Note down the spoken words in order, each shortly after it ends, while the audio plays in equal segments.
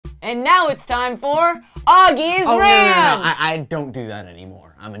And now it's time for Augie's Rant! No, I don't do that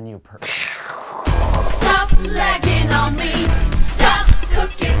anymore. I'm a new person. Stop lagging on me. Stop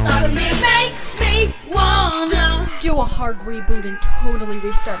cooking on me. Make me wanna do a hard reboot and totally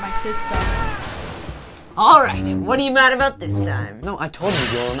restart my system. Alright, what are you mad about this time? No, I told you,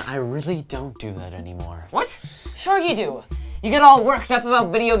 Dylan, I really don't do that anymore. What? Sure you do. You get all worked up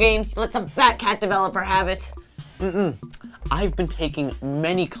about video games, you let some fat cat developer have it. I've been taking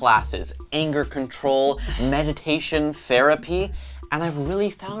many classes, anger control, meditation, therapy, and I've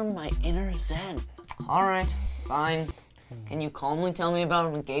really found my inner zen. Alright, fine. Can you calmly tell me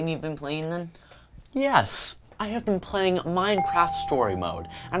about what game you've been playing then? Yes, I have been playing Minecraft Story Mode,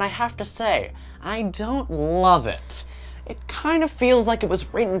 and I have to say, I don't love it. It kind of feels like it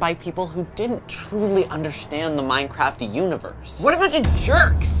was written by people who didn't truly understand the Minecraft universe. What a bunch of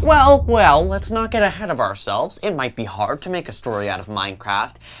jerks! Well, let's not get ahead of ourselves. It might be hard to make a story out of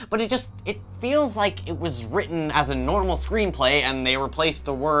Minecraft, but it feels like it was written as a normal screenplay and they replaced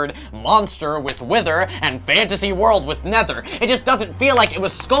the word monster with wither and fantasy world with nether. It just doesn't feel like it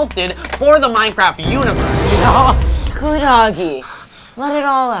was sculpted for the Minecraft universe, you know? Good, Augie. Let it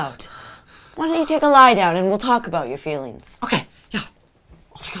all out. Why don't you take a lie down and we'll talk about your feelings? Okay, yeah,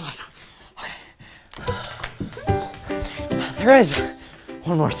 I'll take a lie down. Okay. There is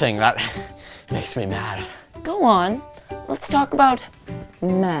one more thing that makes me mad. Go on. Let's talk about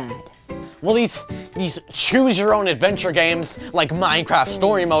mad. Well, these choose-your-own-adventure games, like Minecraft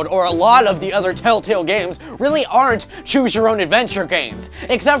Story Mode, or a lot of the other Telltale games, really aren't choose-your-own-adventure games,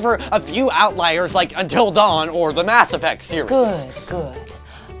 except for a few outliers like Until Dawn or the Mass Effect series. Good.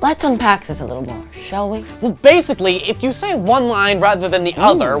 Let's unpack this a little more, shall we? Well, basically, if you say one line rather than the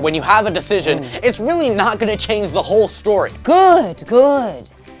other when you have a decision, it's really not going to change the whole story. Good.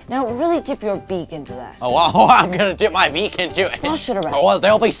 Now really dip your beak into that. Oh, I'm going to dip my beak into it. Slosh it around. Oh, well,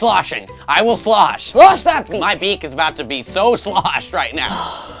 they'll be sloshing. I will slosh. Slosh that beak. My beak is about to be so sloshed right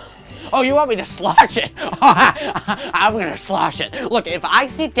now. Oh, you want me to slosh it? I'm gonna slosh it. Look, if I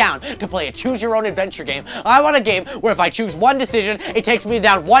sit down to play a choose-your-own-adventure game, I want a game where if I choose one decision, it takes me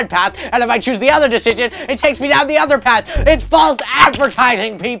down one path, and if I choose the other decision, it takes me down the other path. It's false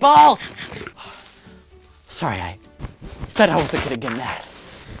advertising, people! Sorry, I said I wasn't gonna get mad.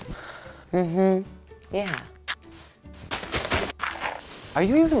 Yeah. Are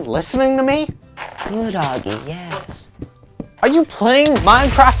you even listening to me? Good, Augie, yes. Are you playing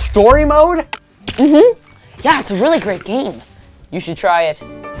Minecraft Story Mode? Yeah, it's a really great game. You should try it.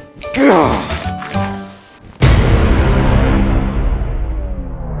 Gah.